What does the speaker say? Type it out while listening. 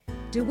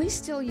Do we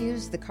still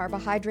use the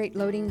carbohydrate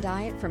loading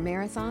diet for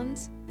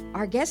marathons?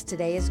 Our guest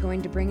today is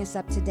going to bring us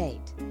up to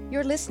date.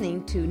 You're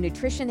listening to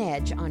Nutrition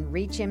Edge on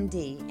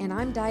ReachMD, and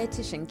I'm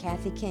dietitian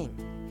Kathy King.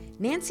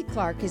 Nancy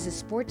Clark is a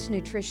sports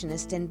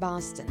nutritionist in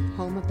Boston,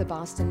 home of the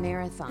Boston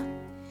Marathon.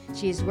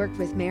 She has worked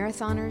with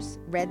marathoners,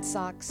 Red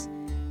Sox,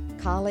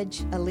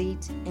 college,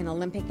 elite, and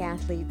Olympic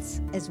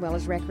athletes, as well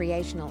as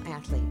recreational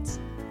athletes.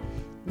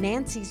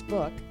 Nancy's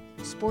book,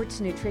 Sports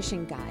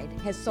Nutrition Guide,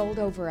 has sold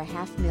over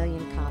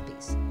 500,000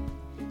 copies.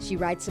 She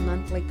writes a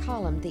monthly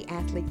column, The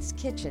Athlete's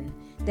Kitchen,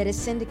 that is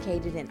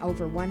syndicated in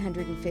over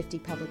 150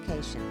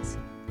 publications.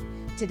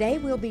 Today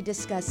we'll be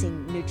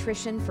discussing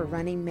nutrition for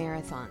running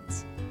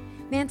marathons.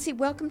 Nancy,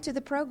 welcome to the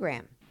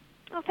program.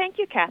 Well, thank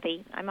you,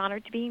 Kathy. I'm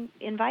honored to be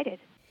invited.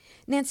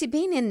 Nancy,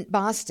 being in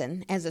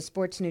Boston as a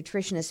sports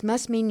nutritionist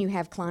must mean you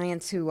have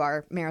clients who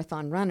are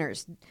marathon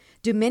runners.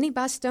 Do many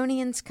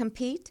Bostonians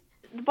compete?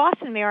 The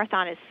Boston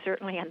Marathon is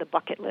certainly on the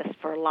bucket list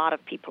for a lot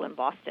of people in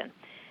Boston.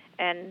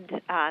 And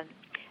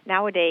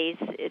nowadays,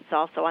 it's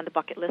also on the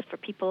bucket list for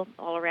people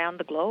all around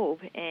the globe.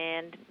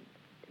 And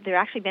there are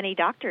actually many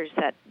doctors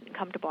that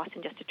come to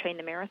Boston just to train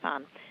the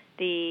marathon.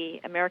 The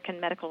American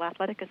Medical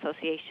Athletic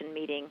Association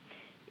meeting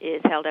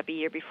is held every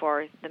year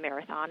before the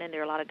marathon, and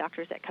there are a lot of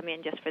doctors that come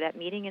in just for that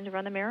meeting and to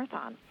run the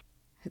marathon.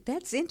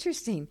 That's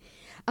interesting.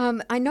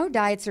 I know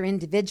diets are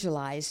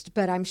individualized,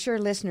 but I'm sure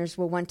listeners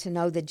will want to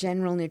know the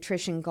general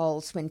nutrition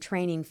goals when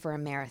training for a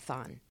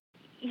marathon.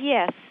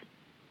 Yes.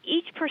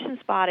 Each person's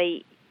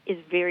body is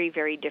very,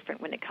 very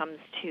different when it comes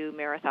to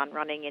marathon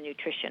running and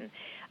nutrition.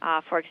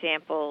 For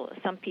example,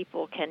 some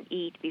people can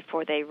eat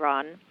before they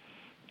run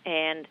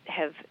and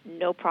have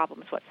no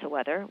problems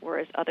whatsoever,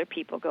 whereas other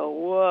people go,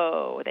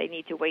 whoa, they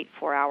need to wait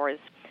 4 hours.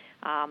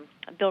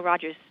 Bill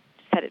Rogers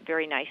said it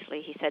very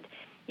nicely. He said,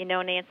 you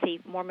know, Nancy,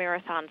 more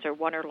marathons are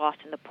won or lost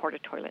in the porta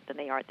toilet than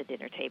they are at the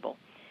dinner table.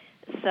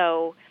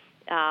 So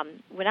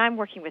when I'm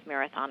working with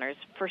marathoners,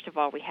 first of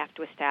all, we have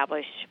to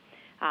establish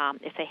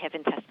if they have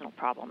intestinal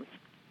problems.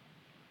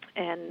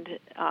 And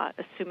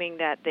assuming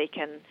that they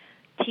can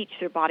teach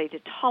their body to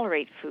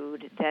tolerate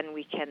food, then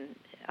we can,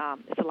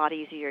 it's a lot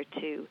easier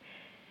to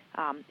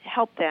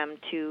help them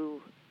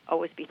to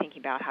always be thinking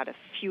about how to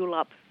fuel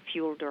up,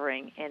 fuel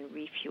during, and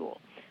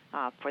refuel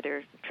for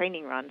their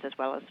training runs as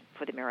well as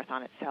for the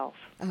marathon itself.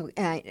 Oh,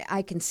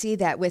 I can see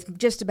that with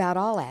just about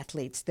all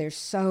athletes. They're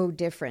so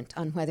different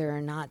on whether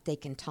or not they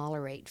can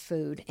tolerate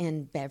food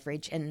and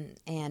beverage,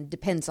 and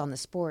depends on the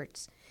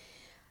sports.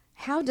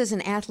 How does an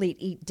athlete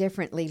eat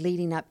differently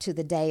leading up to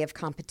the day of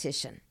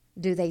competition?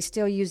 Do they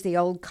still use the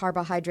old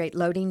carbohydrate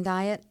loading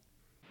diet?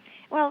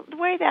 Well, the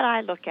way that I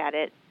look at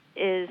it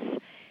is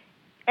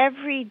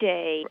every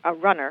day a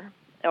runner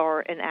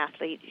or an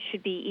athlete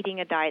should be eating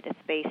a diet that's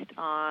based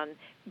on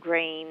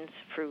grains,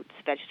 fruits,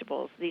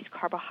 vegetables. These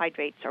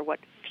carbohydrates are what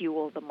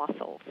fuel the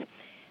muscles.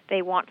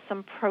 They want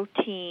some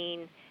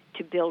protein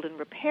to build and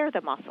repair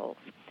the muscles,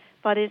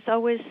 but it's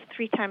always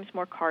 3 times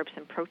more carbs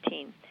than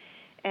protein.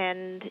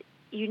 And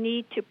you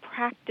need to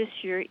practice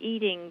your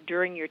eating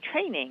during your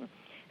training.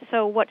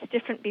 So what's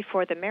different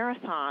before the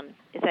marathon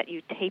is that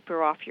you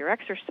taper off your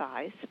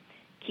exercise,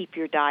 keep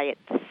your diet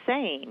the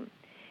same,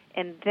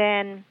 and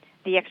then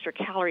the extra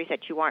calories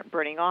that you aren't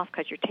burning off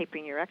because you're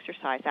tapering your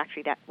exercise,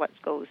 actually that's what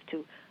goes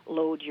to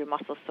load your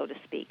muscles, so to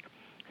speak.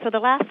 So the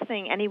last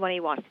thing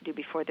anybody wants to do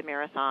before the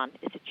marathon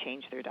is to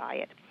change their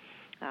diet.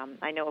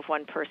 I know of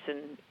one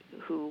person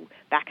who,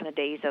 back in the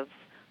days of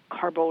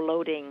carbo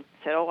loading,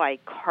 said, I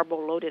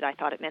carbo-loaded. I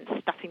thought it meant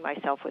stuffing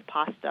myself with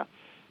pasta.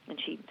 And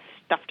she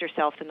stuffed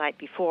herself the night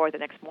before. The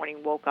next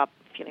morning woke up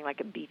feeling like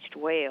a beached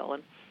whale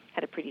and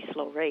had a pretty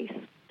slow race.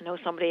 I know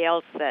somebody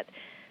else that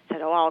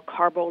said, I'll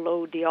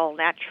carbo-load the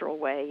all-natural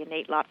way, and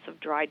ate lots of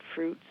dried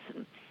fruits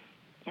and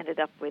ended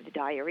up with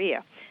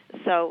diarrhea.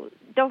 So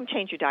don't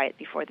change your diet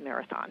before the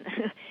marathon.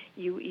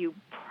 You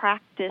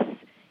practice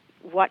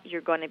what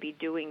you're going to be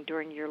doing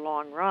during your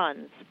long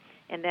runs,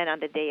 and then on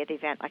the day of the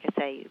event, like I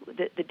say,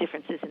 the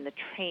difference is in the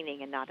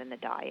training and not in the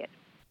diet.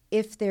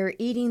 If they're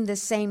eating the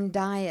same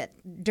diet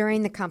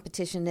during the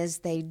competition as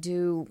they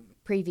do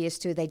previous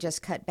to, they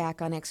just cut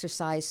back on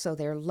exercise, so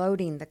they're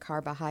loading the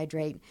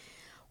carbohydrate,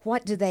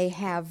 what do they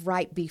have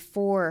right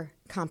before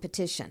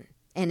competition?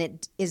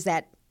 And is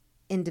that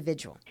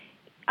individual?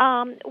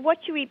 What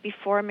you eat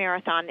before a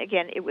marathon,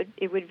 again, it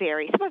would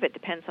vary. Some of it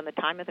depends on the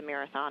time of the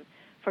marathon.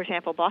 For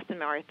example, Boston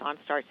Marathon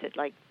starts at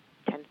like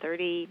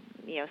 10:30.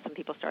 Some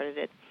people started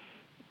at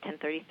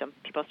 10:30. Some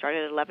people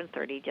started at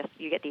 11:30. Just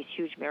you get these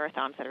huge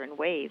marathons that are in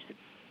waves,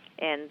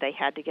 and they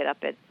had to get up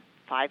at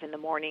 5 in the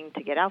morning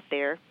to get out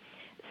there.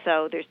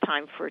 So there's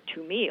time for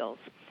 2 meals.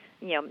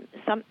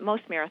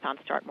 Most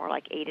marathons start more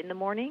like 8 in the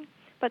morning,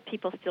 but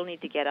people still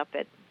need to get up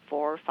at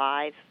 4,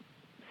 5,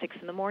 6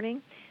 in the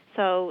morning.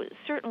 So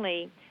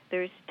certainly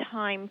there's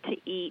time to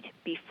eat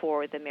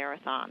before the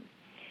marathon.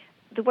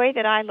 The way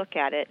that I look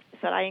at it is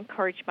that I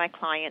encourage my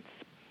clients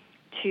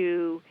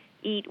to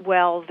eat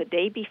well the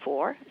day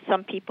before.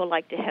 Some people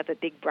like to have a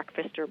big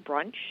breakfast or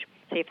brunch.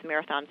 Say if the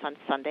marathon's on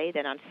Sunday,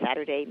 then on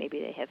Saturday maybe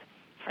they have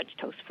French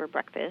toast for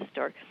breakfast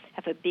or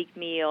have a big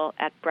meal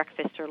at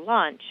breakfast or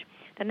lunch,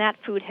 then that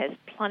food has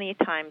plenty of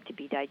time to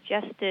be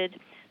digested,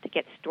 to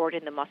get stored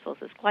in the muscles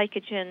as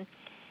glycogen,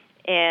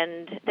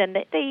 and then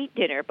they eat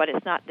dinner, but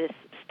it's not this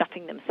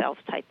stuffing themselves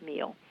type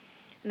meal.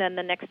 And then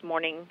the next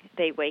morning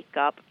they wake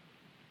up,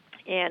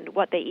 and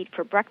what they eat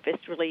for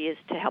breakfast really is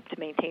to help to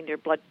maintain their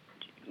blood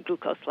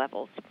glucose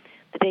levels.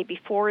 The day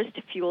before is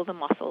to fuel the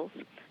muscles.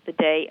 The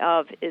day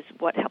of is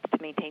what helps to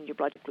maintain your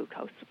blood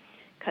glucose.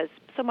 Because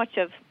so much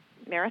of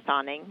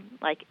marathoning,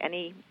 like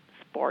any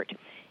sport,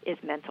 is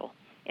mental.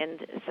 And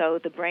so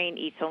the brain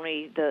eats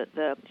only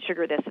the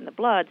sugar that's in the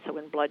blood, so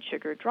when blood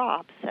sugar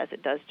drops, as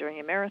it does during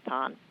a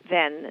marathon,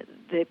 then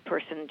the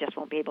person just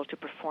won't be able to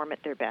perform at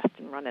their best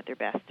and run at their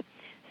best.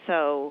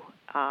 So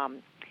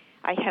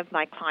I have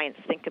my clients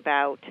think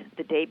about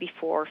the day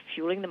before,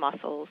 fueling the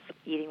muscles,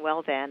 eating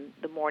well then,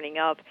 the morning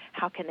of,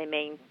 how can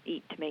they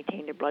eat to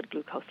maintain their blood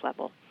glucose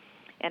level.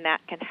 And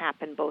that can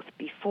happen both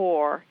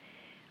before,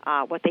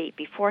 what they eat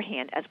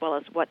beforehand, as well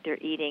as what they're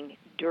eating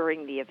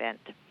during the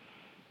event.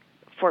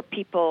 For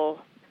people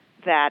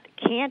that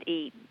can't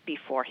eat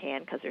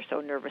beforehand because they're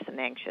so nervous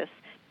and anxious,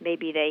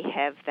 maybe they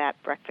have that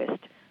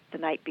breakfast the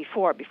night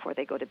before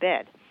they go to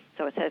bed.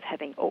 So instead of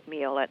having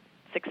oatmeal at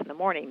 6 in the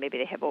morning, maybe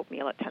they have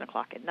oatmeal at 10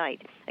 o'clock at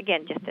night.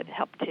 Again, just to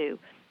help to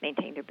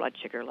maintain their blood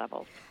sugar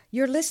levels.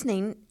 You're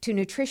listening to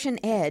Nutrition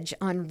Edge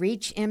on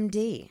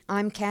ReachMD.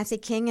 I'm Kathy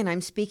King, and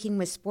I'm speaking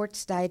with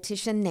sports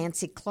dietitian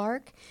Nancy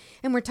Clark,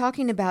 and we're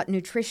talking about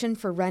nutrition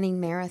for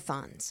running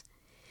marathons.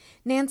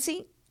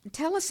 Nancy,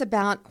 tell us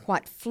about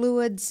what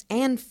fluids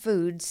and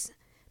foods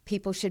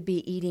people should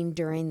be eating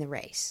during the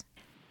race.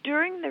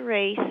 During the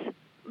race,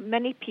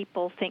 many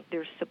people think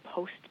they're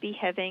supposed to be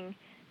having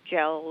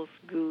gels,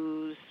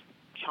 goos,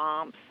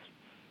 chomps,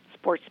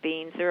 sports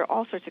beans. There are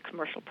all sorts of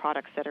commercial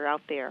products that are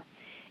out there.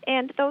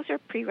 And those are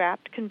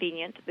pre-wrapped,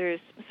 convenient. There's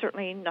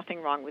certainly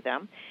nothing wrong with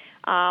them.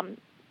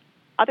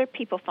 Other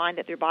people find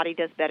that their body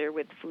does better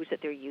with foods that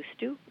they're used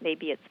to.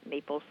 Maybe it's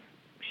maple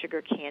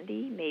sugar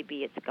candy, maybe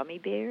it's gummy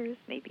bears,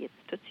 maybe it's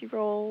Tootsie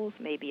Rolls,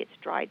 maybe it's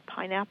dried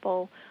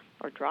pineapple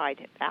or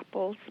dried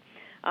apples.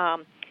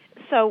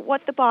 So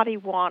what the body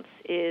wants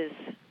is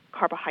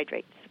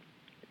carbohydrates,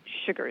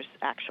 sugars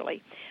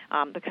actually,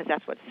 because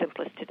that's what's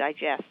simplest to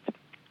digest.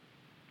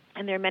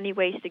 And there are many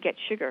ways to get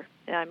sugar.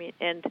 I mean,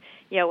 and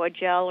a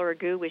gel or a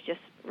goo is just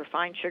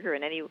refined sugar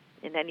in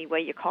any way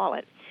you call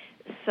it.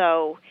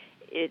 So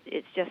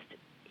it's just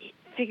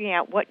figuring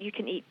out what you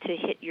can eat to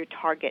hit your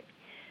target.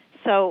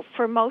 So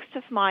for most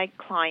of my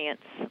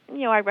clients,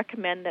 I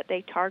recommend that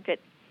they target,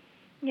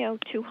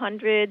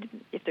 200,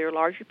 if they're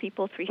larger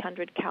people,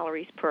 300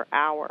 calories per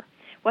hour.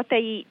 What they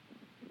eat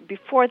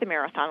before the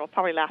marathon will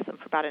probably last them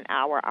for about an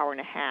hour, hour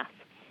and a half.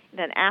 And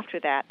then after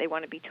that, they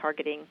want to be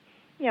targeting,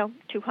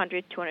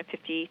 200,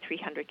 250,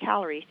 300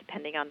 calories,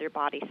 depending on their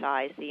body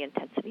size, the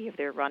intensity of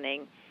their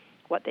running,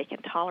 what they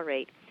can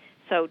tolerate.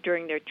 So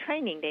during their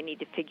training, they need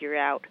to figure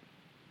out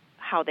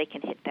how they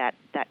can hit that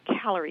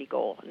calorie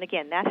goal. And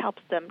again, that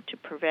helps them to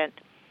prevent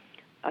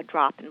a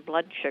drop in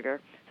blood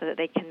sugar so that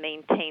they can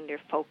maintain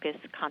their focus,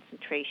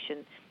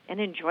 concentration, and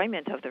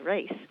enjoyment of the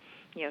race.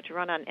 To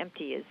run on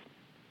empty is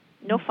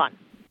no fun.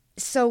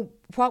 So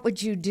what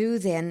would you do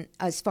then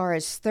as far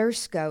as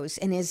thirst goes?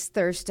 And is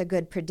thirst a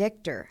good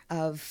predictor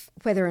of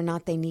whether or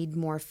not they need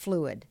more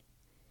fluid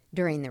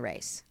during the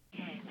race?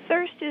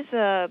 Thirst is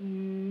a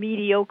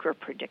mediocre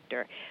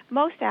predictor.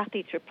 Most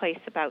athletes replace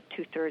about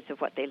 2/3 of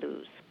what they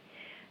lose.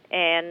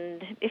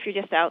 And if you're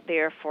just out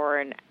there for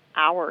an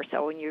hour or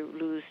so and you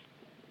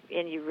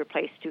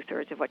replace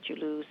 2/3 of what you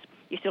lose,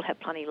 you still have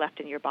plenty left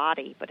in your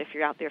body. But if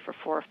you're out there for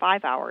 4 or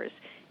 5 hours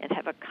and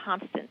have a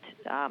constant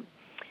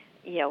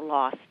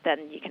loss,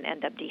 then you can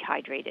end up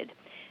dehydrated.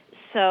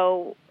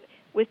 So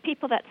with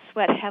people that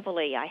sweat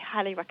heavily, I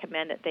highly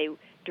recommend that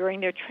during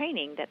their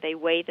training, that they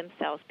weigh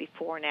themselves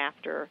before and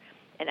after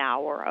an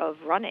hour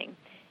of running.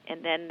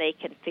 And then they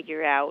can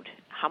figure out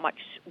how much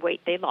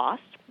weight they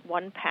lost.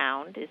 1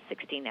 pound is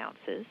 16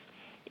 ounces.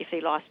 If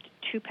they lost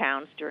 2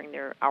 pounds during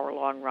their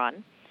hour-long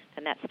run,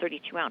 then that's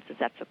 32 ounces.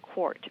 That's a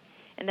quart.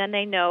 And then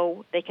they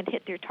know they can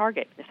hit their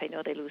target. If they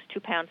know they lose 2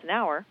 pounds an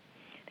hour,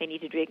 they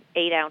need to drink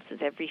 8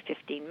 ounces every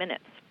 15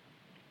 minutes.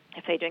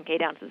 If they drink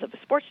 8 ounces of a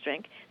sports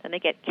drink, then they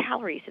get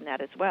calories in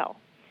that as well.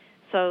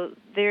 So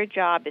their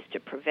job is to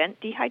prevent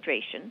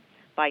dehydration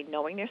by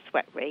knowing their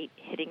sweat rate,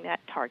 hitting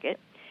that target,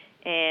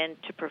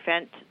 and to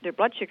prevent their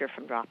blood sugar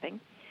from dropping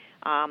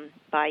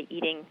by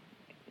eating,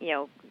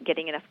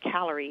 getting enough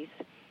calories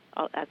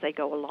as they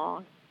go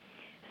along.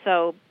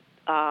 So,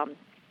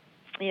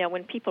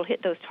 when people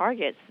hit those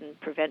targets and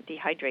prevent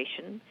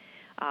dehydration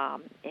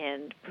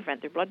and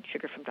prevent their blood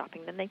sugar from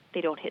dropping, then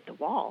they don't hit the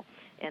wall,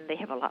 and they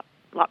have a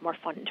lot more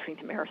fun during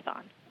the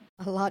marathon.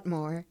 A lot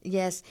more,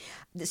 yes.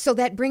 So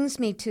that brings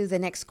me to the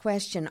next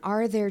question.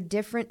 Are there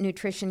different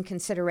nutrition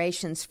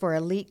considerations for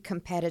elite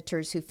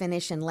competitors who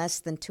finish in less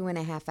than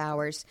 2.5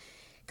 hours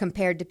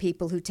compared to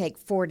people who take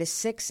 4 to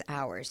 6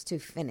 hours to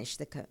finish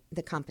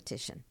the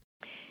competition?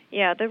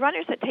 Yeah, the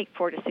runners that take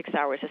 4 to 6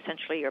 hours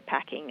essentially are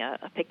packing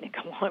a picnic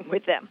along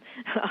with them.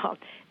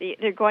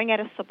 They're going at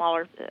a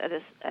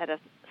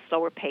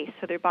slower pace,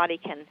 so their body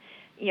can,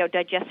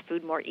 digest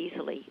food more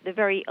easily. The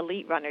very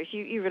elite runners,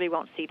 you really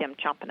won't see them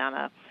chomping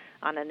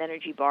on an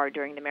energy bar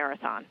during the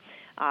marathon.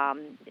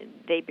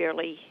 They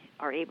barely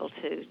are able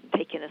to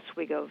take in a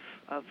swig of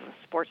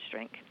sports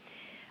drink.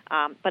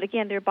 But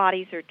again, their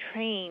bodies are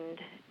trained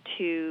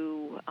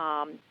to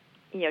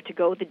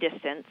go the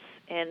distance,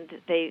 and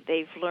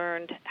they've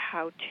learned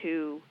how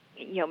to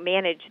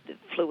manage the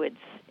fluids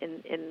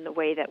in the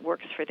way that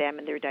works for them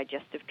in their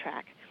digestive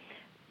tract.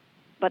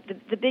 But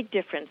the big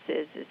difference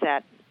is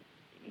that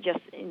just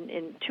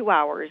in 2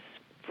 hours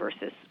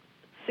versus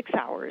 6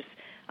 hours,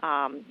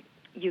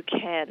 you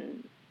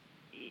can,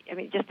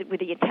 just with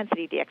the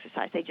intensity of the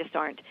exercise, they just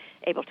aren't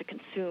able to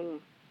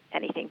consume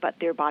anything, but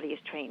their body is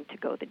trained to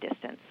go the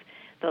distance.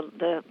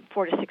 The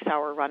 4 to 6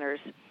 hour runners,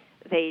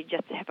 they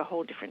just have a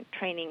whole different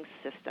training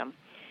system,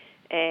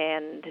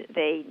 and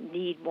they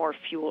need more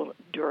fuel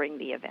during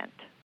the event.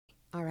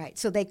 All right.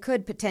 So they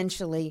could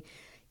potentially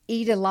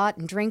eat a lot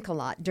and drink a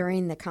lot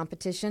during the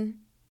competition?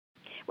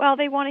 Well,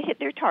 they want to hit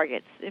their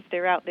targets. If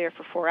they're out there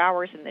for 4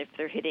 hours and if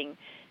they're hitting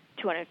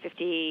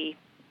 250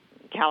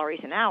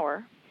 calories an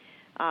hour,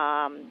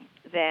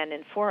 then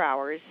in 4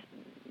 hours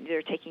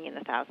they're taking in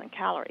 1,000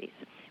 calories.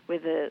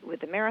 With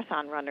the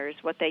marathon runners,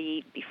 what they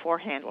eat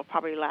beforehand will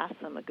probably last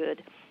them a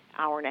good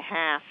hour and a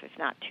half, if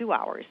not 2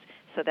 hours,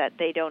 so that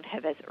they don't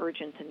have as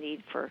urgent a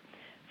need for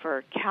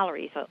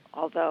calories,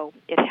 although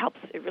it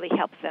really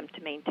helps them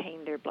to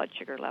maintain their blood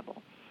sugar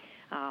level.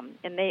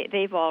 And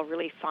they've all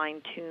really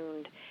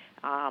fine-tuned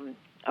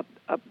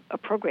a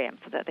program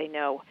so that they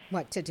know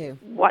what to do,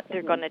 what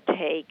they're going to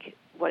take,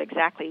 what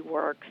exactly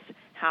works,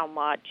 how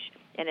much,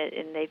 and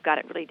they've got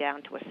it really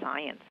down to a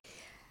science.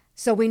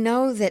 So we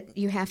know that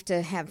you have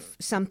to have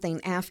something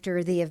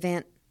after the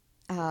event.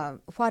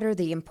 What are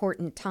the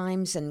important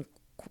times and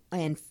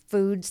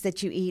foods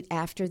that you eat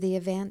after the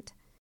event?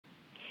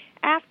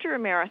 After a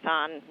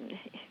marathon,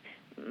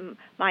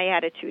 my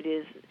attitude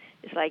is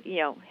like,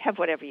 have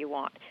whatever you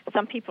want.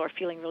 Some people are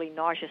feeling really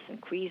nauseous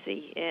and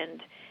queasy,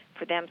 and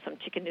for them, some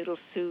chicken noodle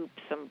soup,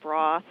 some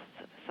broth,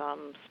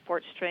 some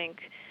sports drink,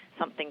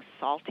 something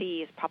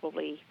salty is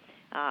probably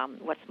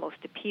what's most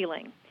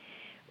appealing.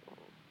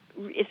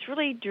 It's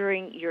really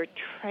during your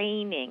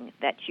training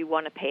that you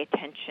want to pay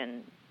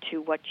attention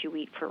to what you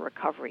eat for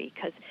recovery,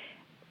 because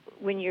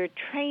when you're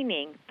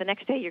training, the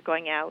next day you're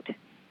going out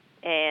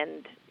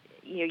and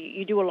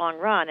you do a long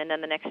run, and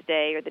then the next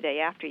day or the day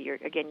after, you're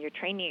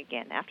training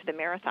again. After the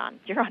marathon,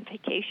 you're on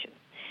vacation.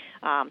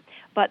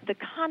 But the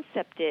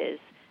concept is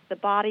the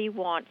body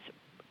wants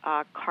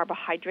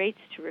carbohydrates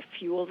to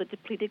refuel the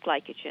depleted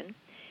glycogen.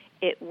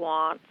 It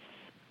wants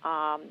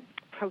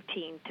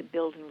protein to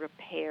build and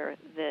repair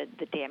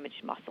the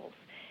damaged muscles.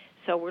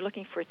 So we're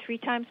looking for 3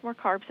 times more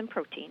carbs and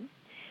protein.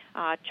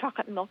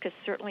 Chocolate milk is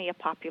certainly a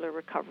popular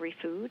recovery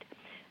food.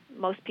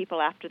 Most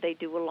people, after they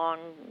do a long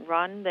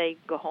run, they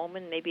go home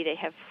and maybe they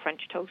have French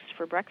toast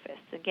for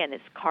breakfast. Again,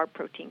 it's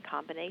carb-protein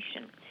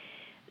combination.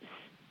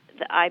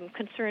 I'm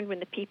concerned when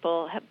the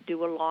people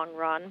do a long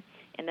run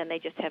and then they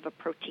just have a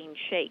protein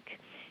shake.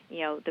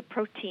 The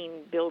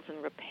protein builds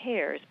and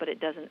repairs, but it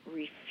doesn't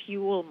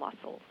refuel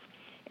muscles.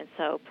 And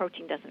so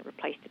protein doesn't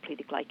replace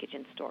depleted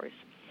glycogen stores.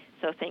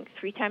 So think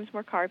 3 times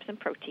more carbs and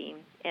protein,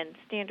 and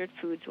standard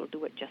foods will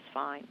do it just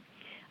fine.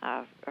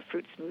 A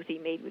fruit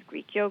smoothie made with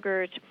Greek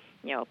yogurt,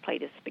 a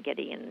plate of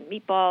spaghetti and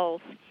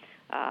meatballs,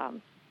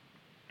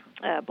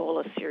 a bowl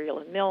of cereal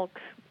and milk,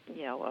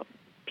 a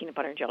peanut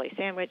butter and jelly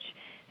sandwich.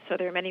 So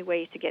there are many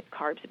ways to get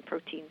carbs and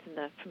proteins in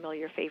the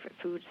familiar favorite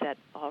foods that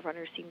all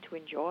runners seem to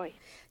enjoy.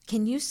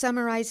 Can you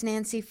summarize,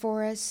 Nancy,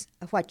 for us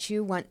what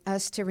you want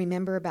us to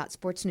remember about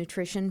sports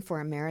nutrition for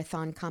a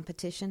marathon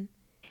competition?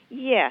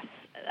 Yes.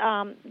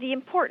 The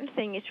important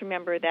thing is to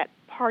remember that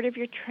part of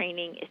your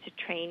training is to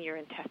train your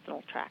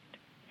intestinal tract.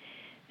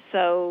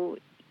 So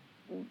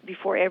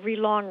before every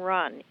long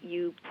run,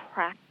 you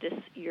practice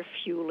your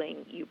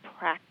fueling, you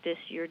practice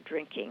your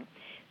drinking,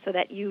 so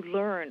that you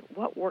learn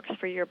what works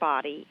for your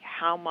body,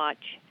 how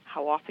much,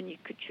 how often you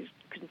could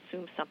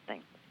consume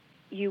something.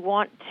 You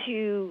want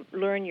to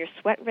learn your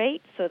sweat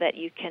rate so that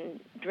you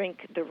can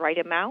drink the right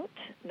amount,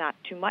 not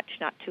too much,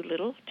 not too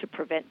little, to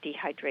prevent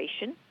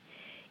dehydration.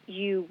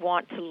 You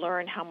want to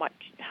learn how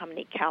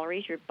many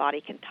calories your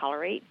body can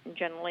tolerate. And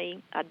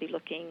generally, I'd be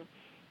looking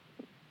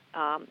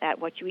at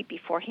what you eat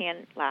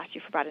beforehand, lasts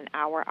you for about an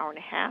hour, hour and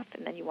a half,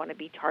 and then you want to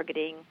be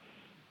targeting,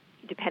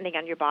 depending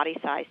on your body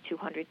size,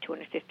 200,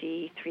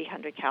 250,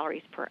 300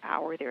 calories per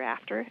hour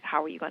thereafter.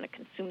 How are you going to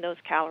consume those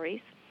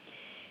calories?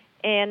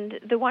 And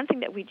the one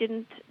thing that we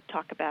didn't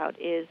talk about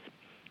is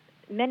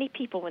many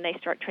people, when they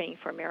start training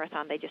for a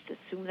marathon, they just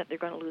assume that they're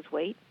going to lose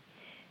weight.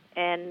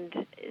 And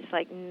it's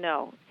like,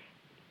 no,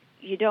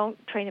 you don't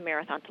train a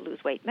marathon to lose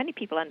weight. Many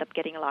people end up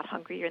getting a lot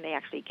hungrier and they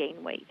actually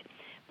gain weight.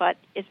 But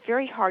it's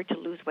very hard to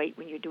lose weight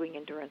when you're doing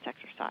endurance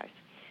exercise.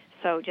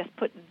 So just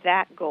put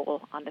that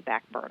goal on the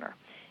back burner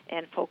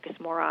and focus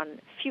more on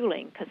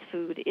fueling, because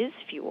food is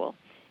fuel,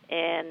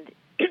 and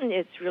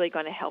it's really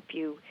going to help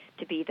you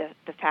to be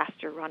the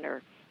faster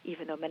runner,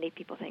 even though many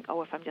people think,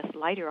 oh, if I'm just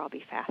lighter, I'll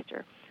be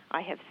faster.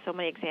 I have so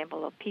many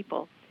examples of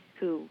people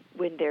who,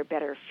 when they're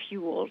better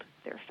fueled,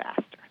 they're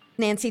faster.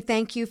 Nancy,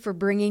 thank you for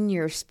bringing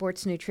your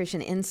sports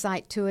nutrition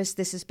insight to us.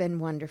 This has been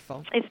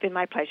wonderful. It's been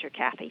my pleasure,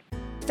 Kathy.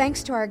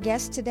 Thanks to our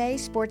guest today,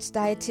 sports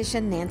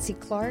dietitian Nancy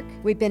Clark.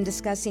 We've been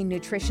discussing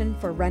nutrition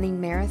for running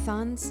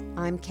marathons.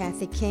 I'm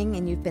Kathy King,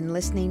 and you've been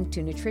listening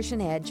to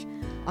Nutrition Edge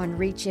on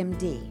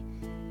ReachMD.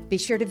 Be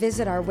sure to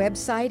visit our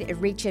website at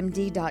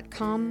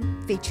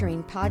reachmd.com,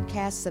 featuring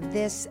podcasts of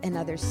this and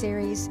other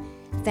series.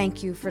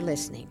 Thank you for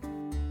listening.